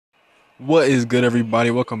What is good,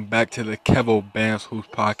 everybody? Welcome back to the Kevo Bams Hoops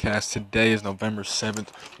podcast. Today is November 7th,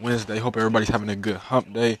 Wednesday. Hope everybody's having a good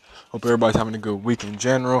hump day. Hope everybody's having a good week in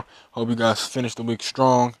general. Hope you guys finish the week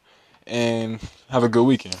strong and have a good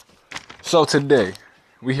weekend. So today,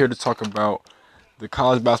 we're here to talk about the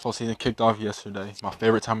college basketball season kicked off yesterday. My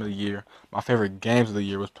favorite time of the year. My favorite games of the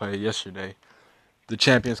year was played yesterday. The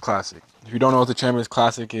Champions Classic. If you don't know what the Champions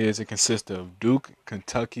Classic is, it consists of Duke,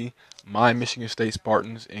 Kentucky, my Michigan State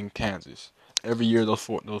Spartans, and Kansas. Every year, those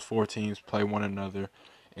four teams play one another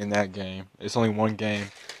in that game. It's only one game.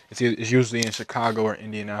 It's usually in Chicago or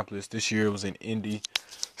Indianapolis. This year, it was in Indy,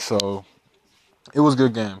 so it was a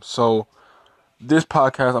good game. So this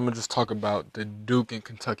podcast, I'm gonna just talk about the Duke and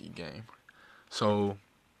Kentucky game. So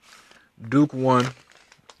Duke won,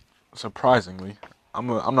 surprisingly. I'm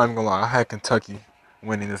not even gonna lie. I had Kentucky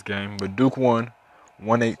winning this game, but Duke won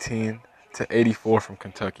 118-84 from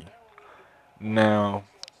Kentucky. Now,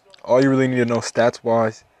 all you really need to know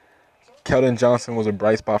stats-wise, Keldon Johnson was a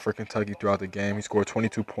bright spot for Kentucky throughout the game. He scored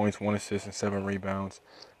 22 points, 1 assist, and 7 rebounds.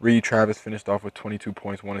 Reed Travis finished off with 22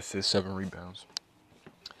 points, 1 assist, 7 rebounds.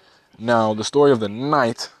 Now, the story of the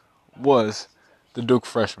night was the Duke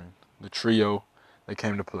freshmen, the trio that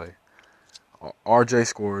came to play. RJ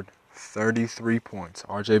scored 33 points.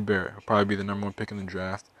 RJ Barrett will probably be the number one pick in the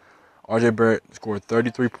draft. RJ Barrett scored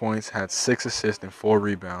 33 points, had 6 assists and 4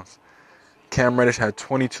 rebounds. Cam Reddish had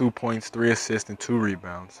 22 points, 3 assists, and 2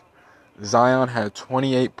 rebounds. Zion had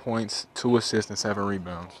 28 points, 2 assists, and 7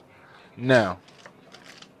 rebounds. Now,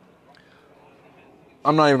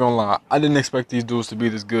 I'm not even going to lie. I didn't expect these dudes to be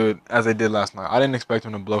this good as they did last night. I didn't expect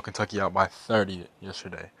them to blow Kentucky out by 30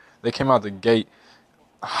 yesterday. They came out the gate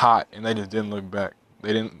hot, and they just didn't look back.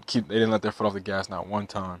 They didn't let their foot off the gas not one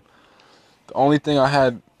time. The only thing I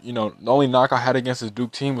had, the only knock I had against this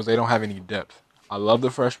Duke team was they don't have any depth. I love the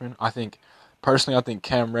freshmen. I think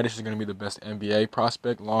Cam Reddish is going to be the best NBA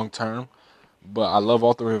prospect long term. But I love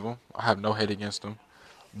all three of them. I have no hate against them.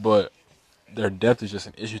 But their depth is just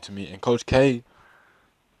an issue to me. And Coach K,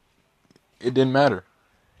 it didn't matter.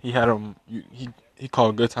 He had them. He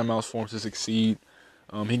called good timeouts for him to succeed.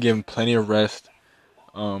 He gave him plenty of rest.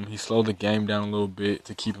 He slowed the game down a little bit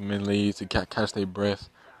to keep them in leads, to catch their breath.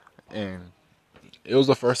 And it was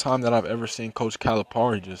the first time that I've ever seen Coach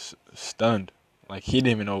Calipari just stunned. Like, he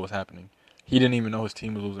didn't even know what was happening. He didn't even know his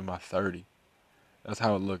team was losing by 30. That's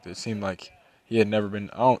how it looked. It seemed like he had never been.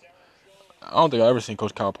 I don't think I've ever seen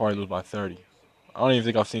Coach Calipari lose by 30. I don't even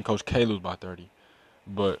think I've seen Coach K lose by 30.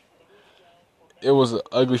 But it was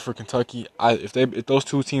ugly for Kentucky. If those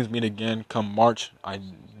two teams meet again come March, I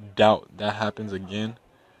doubt that happens again.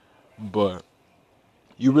 But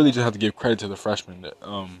you really just have to give credit to the freshmen.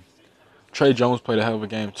 Trey Jones played a hell of a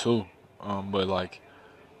game too. But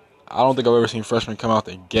I don't think I've ever seen freshmen come out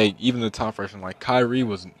the gate. Even the top freshmen, like Kyrie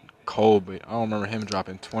was cold, but I don't remember him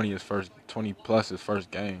dropping 20 plus his first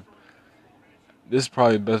game. This is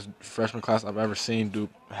probably the best freshman class I've ever seen Duke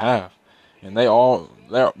have, and all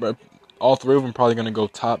three of them probably going to go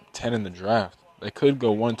top 10 in the draft. They could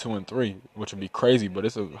go 1, 2, and 3, which would be crazy, but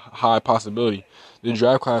it's a high possibility. The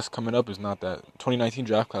draft class coming up is not that 2019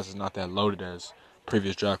 draft class is not that loaded as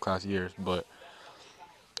previous draft class years, but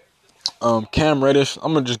Cam Reddish,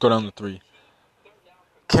 I'm gonna just go down to 3.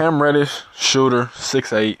 Cam Reddish, shooter,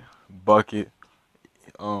 6'8", bucket.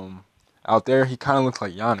 Out there, he kind of looks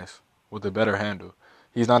like Giannis with a better handle.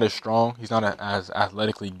 He's not as strong. He's not as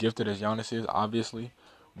athletically gifted as Giannis is, obviously.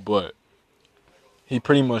 But he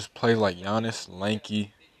pretty much plays like Giannis,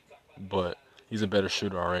 lanky, but he's a better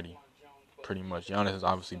shooter already, pretty much. Giannis is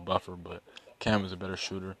obviously buffer, but Cam is a better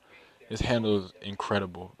shooter. His handle is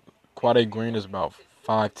incredible. Quade Green is about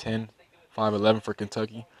 5'10", 5'11" for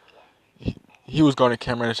Kentucky. He was guarding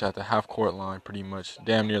Cam Reddish at the half-court line, pretty much,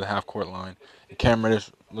 damn near the half-court line. And Cam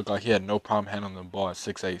Reddish looked like he had no problem handling the ball at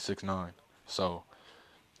 6'8", 6'9". So,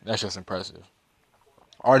 that's just impressive.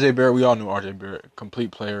 RJ Barrett, we all knew RJ Barrett,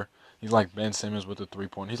 complete player. He's like Ben Simmons with the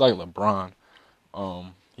three-point. He's like LeBron.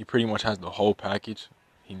 He pretty much has the whole package.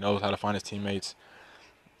 He knows how to find his teammates.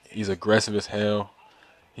 He's aggressive as hell.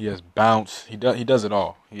 He has bounce. He does it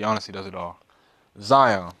all. He honestly does it all.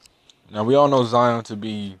 Zion. Now, we all know Zion to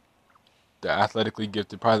be the athletically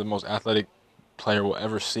gifted, probably the most athletic player we'll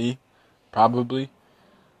ever see, probably.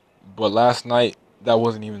 But last night, that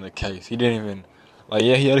wasn't even the case. He didn't even,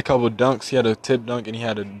 he had a couple of dunks. He had a tip dunk, and he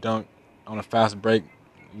had a dunk on a fast break,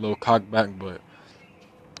 a little cock back. But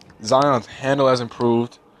Zion's handle has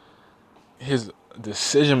improved. His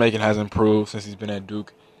decision-making has improved since he's been at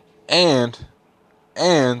Duke. And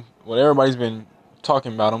what everybody's been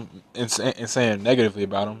talking about him and saying negatively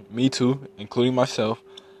about him, me too, including myself,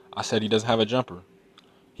 I said he doesn't have a jumper.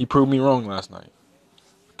 He proved me wrong last night.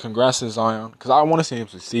 congrats to Zion, because I want to see him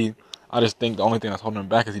succeed. I just think the only thing that's holding him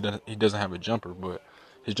back is he doesn't have a jumper, but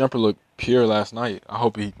his jumper looked pure last night. I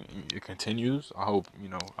hope it continues. I hope,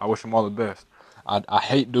 I wish him all the best. I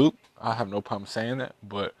hate Duke. I have no problem saying that,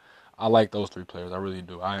 but I like those three players. I really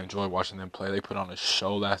do. I enjoy watching them play. They put on a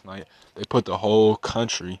show last night. They put the whole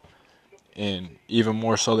country, and even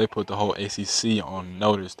more so, they put the whole ACC on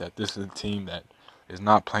notice that this is a team that is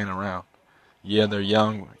not playing around. Yeah, they're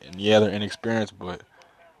young, and yeah, they're inexperienced, but,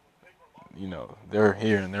 they're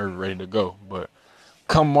here and they're ready to go. But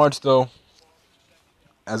come March, though,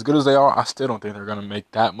 as good as they are, I still don't think they're going to make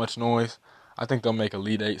that much noise. I think they'll make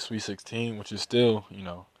Elite 8, Sweet 16, which is still,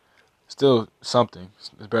 still something. It's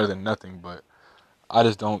better than nothing, but I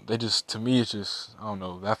just don't. To me, it's just, I don't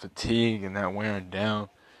know, that fatigue and that wearing down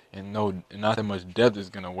and not that much depth is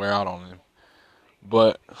going to wear out on them.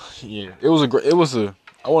 But, yeah,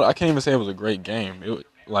 I can't even say it was a great game. It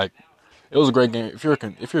was a great game. If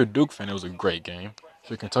you're a Duke fan, it was a great game. If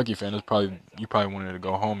you're a Kentucky fan, you probably wanted to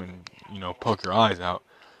go home and, poke your eyes out.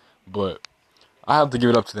 But I have to give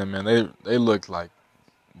it up to them, man. They look like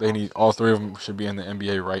all three of them should be in the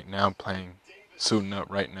NBA right now, suiting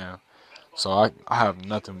up right now. So I have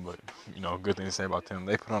nothing but, good things to say about them.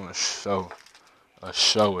 They put on a show.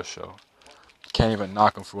 Can't even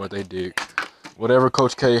knock them for what they did. Whatever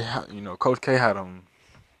Coach K had them.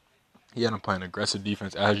 He had them playing aggressive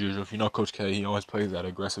defense as usual. If you know Coach K, he always plays that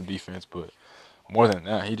aggressive defense. But more than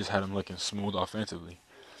that, he just had them looking smooth offensively.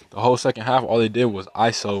 The whole second half, all they did was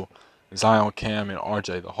ISO Zion, Cam, and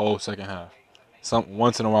RJ the whole second half.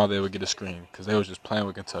 Once in a while, they would get a screen because they was just playing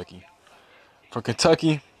with Kentucky. For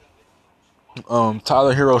Kentucky,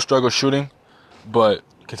 Tyler Hero struggled shooting, but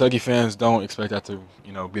Kentucky fans don't expect that to,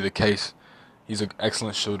 be the case. He's an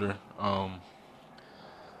excellent shooter.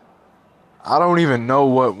 I don't even know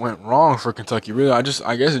what went wrong for Kentucky. Really, I guess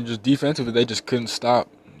it just defensively they just couldn't stop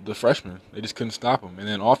the freshmen. They just couldn't stop them, and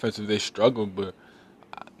then offensively they struggled. But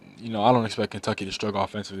I don't expect Kentucky to struggle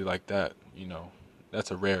offensively like that. That's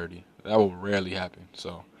a rarity. That will rarely happen.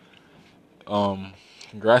 So,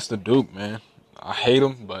 congrats to Duke, man. I hate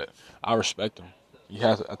him, but I respect him. You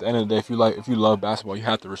have to, at the end of the day, if you love basketball, you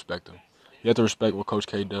have to respect him. You have to respect what Coach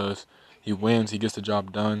K does. He wins. He gets the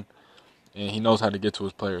job done. And he knows how to get to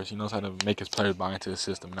his players. He knows how to make his players buy into his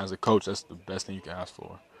system. And as a coach, that's the best thing you can ask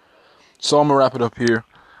for. So I'm going to wrap it up here.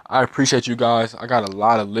 I appreciate you guys. I got a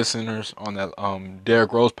lot of listeners on that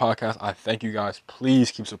Derrick Rose podcast. I thank you guys. Please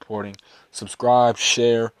keep supporting. Subscribe,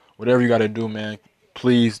 share, whatever you got to do, man.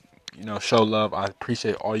 Please, show love. I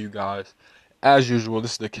appreciate all you guys. As usual,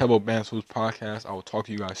 this is the Kevo Bands Hoops podcast. I will talk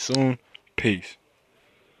to you guys soon. Peace.